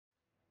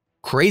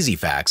Crazy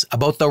facts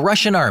about the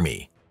Russian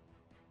Army.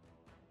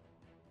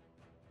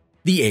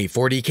 The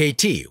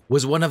A-40KT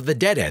was one of the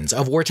dead ends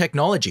of war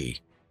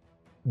technology.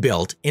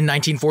 Built in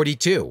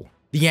 1942,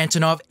 the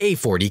Antonov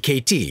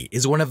A-40KT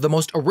is one of the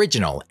most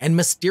original and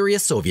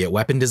mysterious Soviet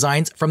weapon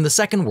designs from the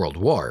Second World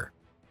War.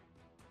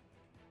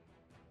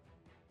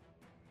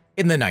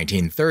 In the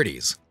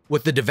 1930s,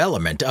 with the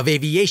development of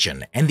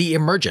aviation and the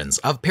emergence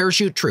of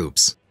parachute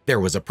troops, there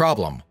was a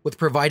problem with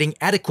providing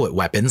adequate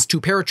weapons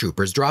to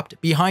paratroopers dropped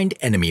behind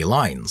enemy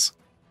lines.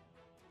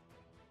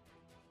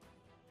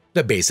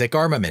 The basic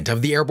armament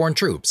of the airborne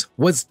troops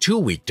was too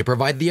weak to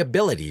provide the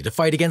ability to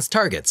fight against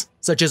targets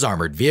such as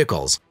armored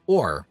vehicles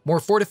or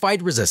more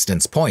fortified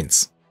resistance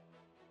points.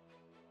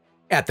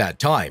 At that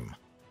time,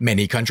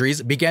 many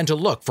countries began to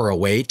look for a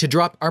way to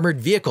drop armored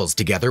vehicles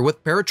together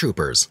with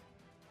paratroopers.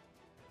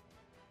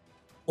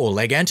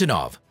 Oleg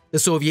Antonov, the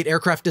Soviet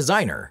aircraft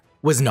designer,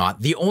 was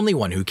not the only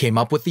one who came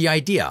up with the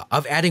idea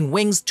of adding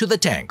wings to the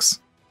tanks.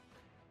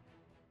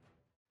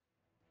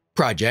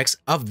 Projects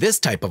of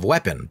this type of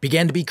weapon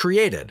began to be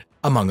created,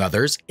 among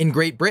others, in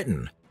Great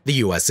Britain, the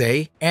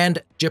USA,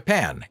 and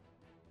Japan.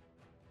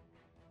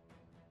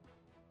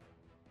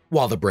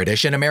 While the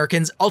British and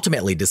Americans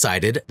ultimately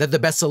decided that the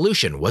best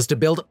solution was to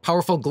build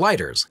powerful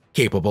gliders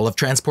capable of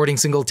transporting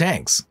single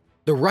tanks,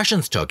 the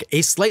Russians took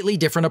a slightly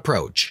different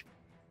approach.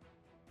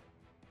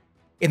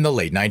 In the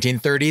late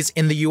 1930s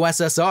in the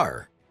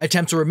USSR,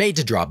 attempts were made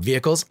to drop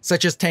vehicles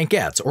such as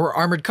tankettes or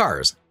armored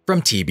cars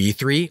from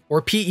TB-3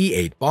 or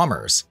PE-8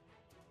 bombers.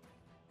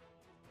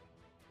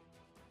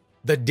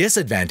 The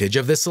disadvantage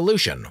of this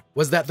solution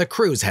was that the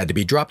crews had to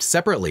be dropped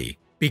separately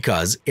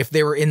because if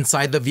they were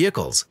inside the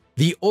vehicles,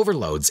 the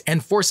overloads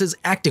and forces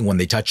acting when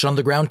they touched on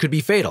the ground could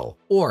be fatal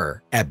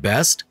or, at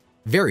best,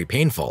 very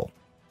painful.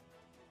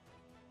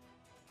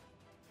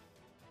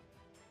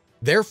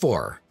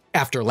 Therefore,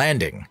 after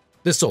landing,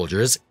 the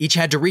soldiers each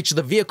had to reach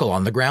the vehicle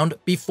on the ground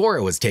before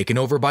it was taken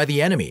over by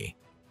the enemy.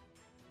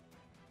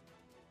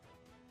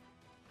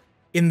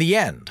 In the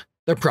end,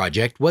 the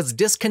project was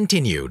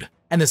discontinued,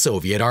 and the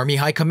Soviet Army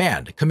High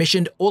Command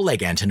commissioned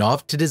Oleg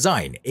Antonov to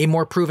design a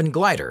more proven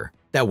glider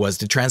that was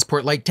to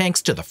transport light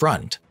tanks to the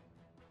front.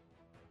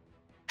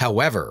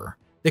 However,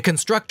 the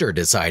constructor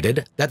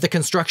decided that the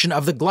construction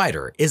of the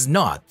glider is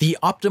not the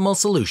optimal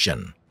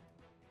solution.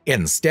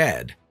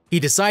 Instead, he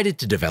decided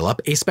to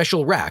develop a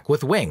special rack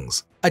with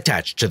wings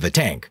attached to the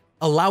tank,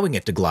 allowing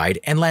it to glide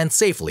and land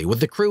safely with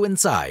the crew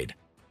inside.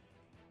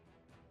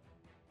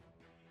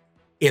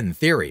 In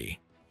theory,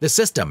 the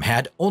system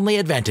had only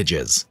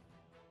advantages.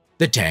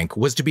 The tank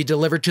was to be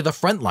delivered to the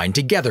front line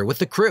together with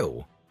the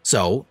crew,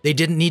 so they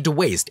didn't need to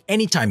waste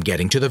any time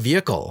getting to the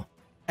vehicle.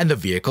 And the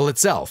vehicle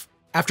itself,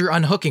 after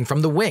unhooking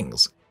from the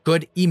wings,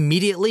 could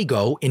immediately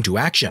go into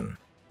action,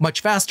 much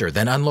faster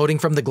than unloading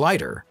from the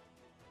glider.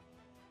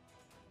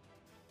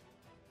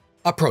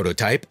 A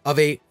prototype of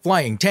a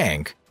flying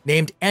tank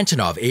named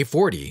Antonov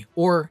A-40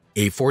 or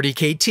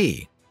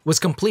A-40KT was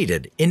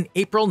completed in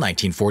April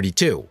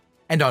 1942,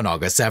 and on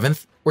August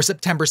 7th or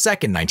September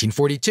 2nd,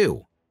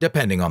 1942,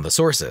 depending on the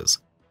sources,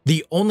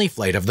 the only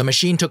flight of the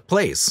machine took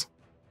place.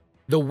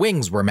 The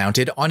wings were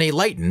mounted on a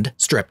lightened,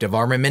 stripped of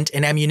armament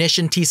and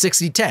ammunition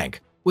T-60 tank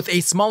with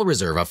a small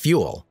reserve of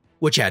fuel,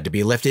 which had to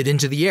be lifted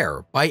into the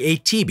air by a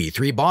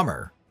TB-3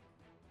 bomber.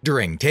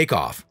 During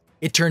takeoff,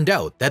 it turned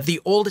out that the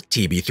old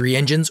TB-3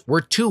 engines were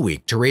too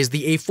weak to raise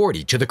the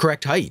A-40 to the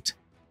correct height.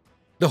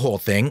 The whole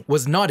thing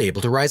was not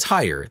able to rise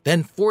higher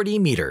than 40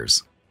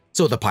 meters,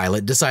 so the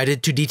pilot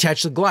decided to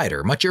detach the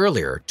glider much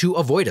earlier to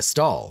avoid a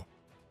stall.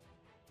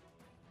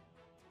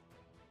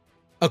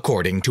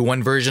 According to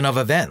one version of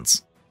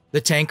events, the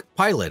tank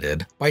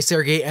piloted by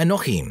Sergei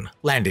Anokhin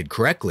landed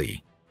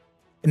correctly.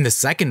 In the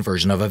second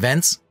version of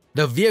events,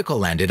 the vehicle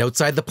landed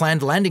outside the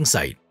planned landing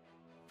site.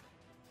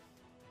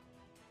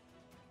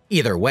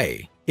 Either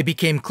way, it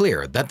became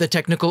clear that the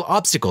technical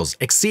obstacles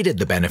exceeded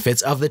the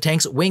benefits of the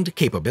tank's winged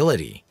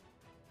capability.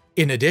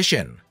 In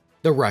addition,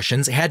 the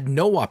Russians had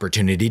no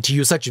opportunity to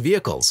use such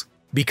vehicles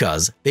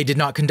because they did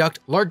not conduct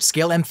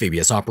large-scale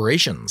amphibious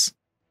operations.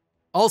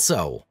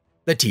 Also,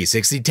 the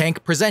T-60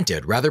 tank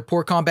presented rather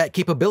poor combat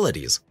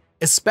capabilities,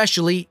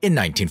 especially in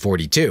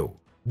 1942.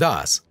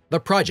 Thus, the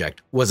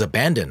project was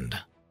abandoned.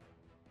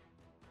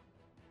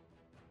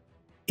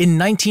 In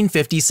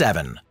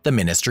 1957, the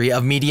Ministry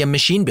of Medium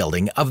Machine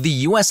Building of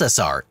the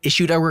USSR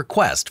issued a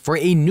request for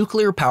a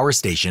nuclear power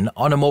station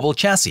on a mobile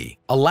chassis,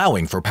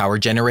 allowing for power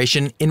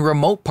generation in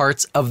remote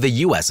parts of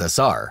the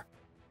USSR.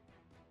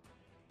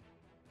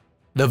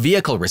 The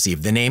vehicle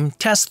received the name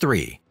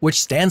TES-3,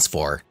 which stands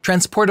for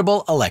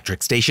Transportable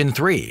Electric Station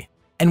 3,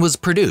 and was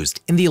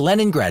produced in the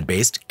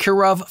Leningrad-based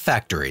Kirov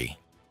factory.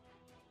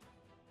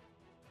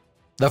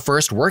 The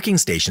first working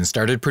station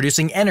started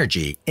producing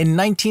energy in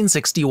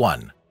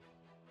 1961.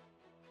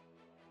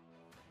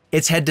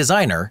 Its head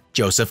designer,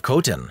 Joseph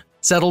Kotin,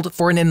 settled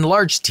for an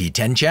enlarged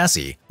T10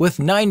 chassis with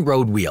 9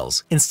 road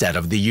wheels instead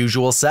of the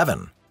usual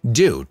 7,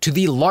 due to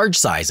the large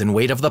size and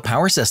weight of the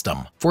power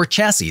system, for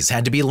chassis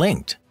had to be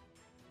linked.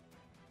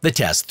 The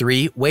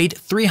Test-3 weighed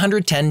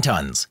 310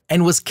 tons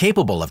and was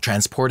capable of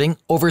transporting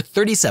over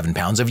 37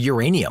 pounds of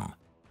uranium.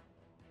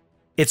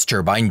 Its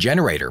turbine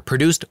generator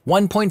produced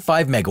 1.5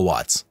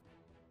 megawatts.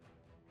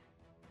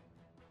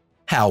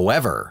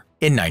 However,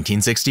 in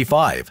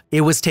 1965,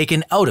 it was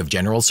taken out of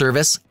general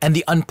service and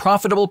the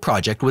unprofitable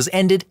project was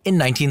ended in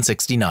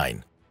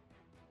 1969.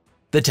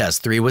 The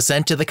Test-3 was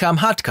sent to the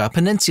Kamchatka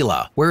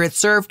Peninsula, where it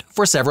served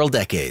for several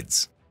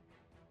decades.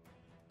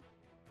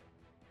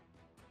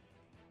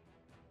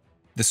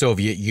 The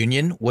Soviet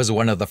Union was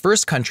one of the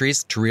first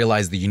countries to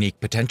realize the unique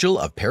potential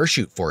of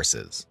parachute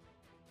forces.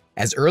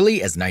 As early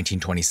as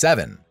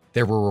 1927,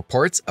 there were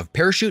reports of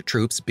parachute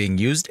troops being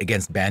used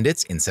against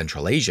bandits in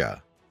Central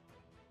Asia.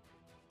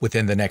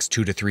 Within the next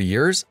 2 to 3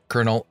 years,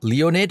 Colonel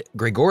Leonid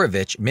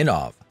Grigorovich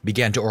Minov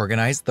began to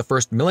organize the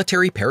first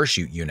military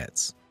parachute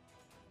units.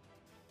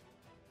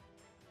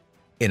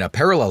 In a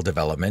parallel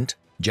development,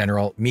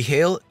 General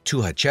Mikhail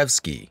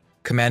Tukhachevsky,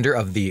 commander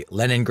of the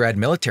Leningrad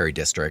Military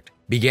District,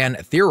 began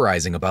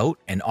theorizing about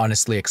and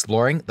honestly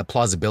exploring the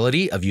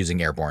plausibility of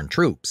using airborne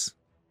troops.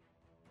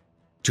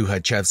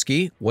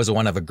 Tukhachevsky was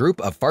one of a group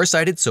of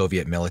far-sighted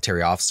Soviet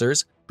military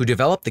officers who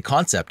developed the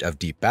concept of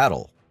deep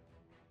battle.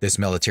 This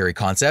military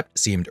concept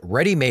seemed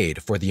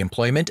ready-made for the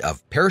employment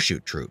of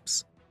parachute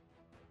troops.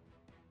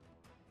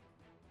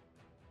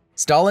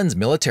 Stalin's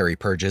military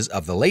purges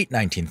of the late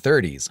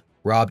 1930s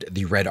robbed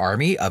the Red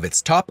Army of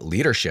its top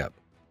leadership.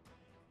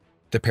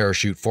 The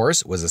parachute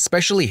force was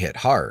especially hit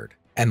hard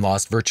and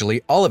lost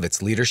virtually all of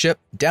its leadership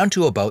down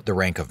to about the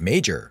rank of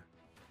major.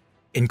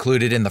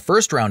 Included in the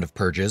first round of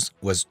purges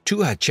was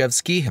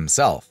Tukhachevsky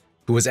himself,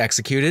 who was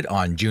executed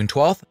on June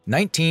 12,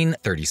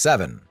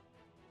 1937.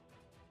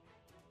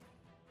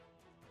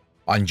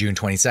 On June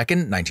 22,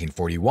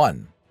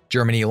 1941,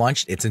 Germany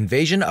launched its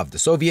invasion of the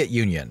Soviet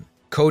Union,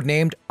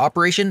 codenamed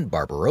Operation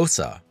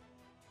Barbarossa.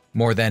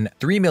 More than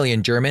 3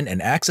 million German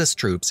and Axis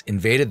troops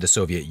invaded the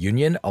Soviet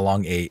Union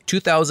along a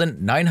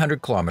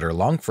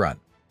 2,900-kilometer-long front.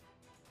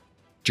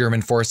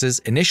 German forces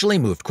initially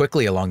moved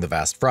quickly along the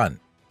vast front,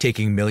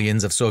 taking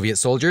millions of Soviet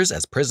soldiers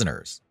as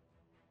prisoners.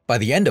 By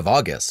the end of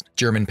August,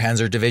 German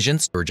panzer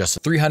divisions were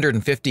just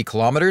 350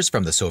 kilometers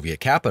from the Soviet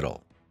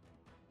capital.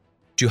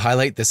 To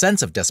highlight the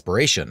sense of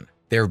desperation,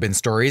 there have been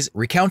stories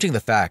recounting the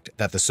fact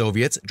that the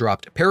Soviets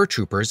dropped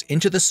paratroopers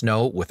into the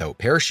snow without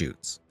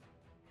parachutes.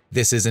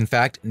 This is in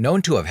fact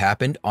known to have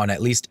happened on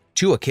at least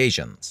 2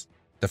 occasions.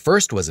 The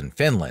first was in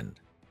Finland.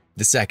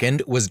 The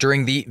second was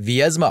during the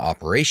Vyazma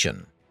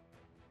operation.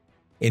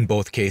 In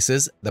both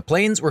cases, the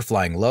planes were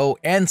flying low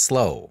and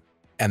slow,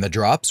 and the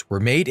drops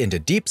were made into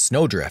deep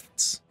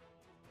snowdrifts.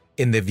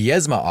 In the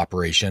Vyazma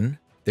operation,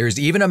 there is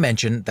even a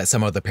mention that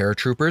some of the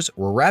paratroopers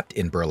were wrapped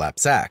in burlap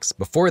sacks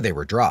before they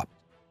were dropped.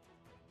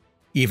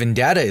 Even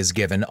data is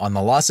given on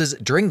the losses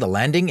during the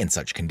landing in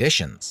such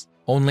conditions,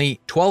 only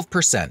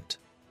 12%.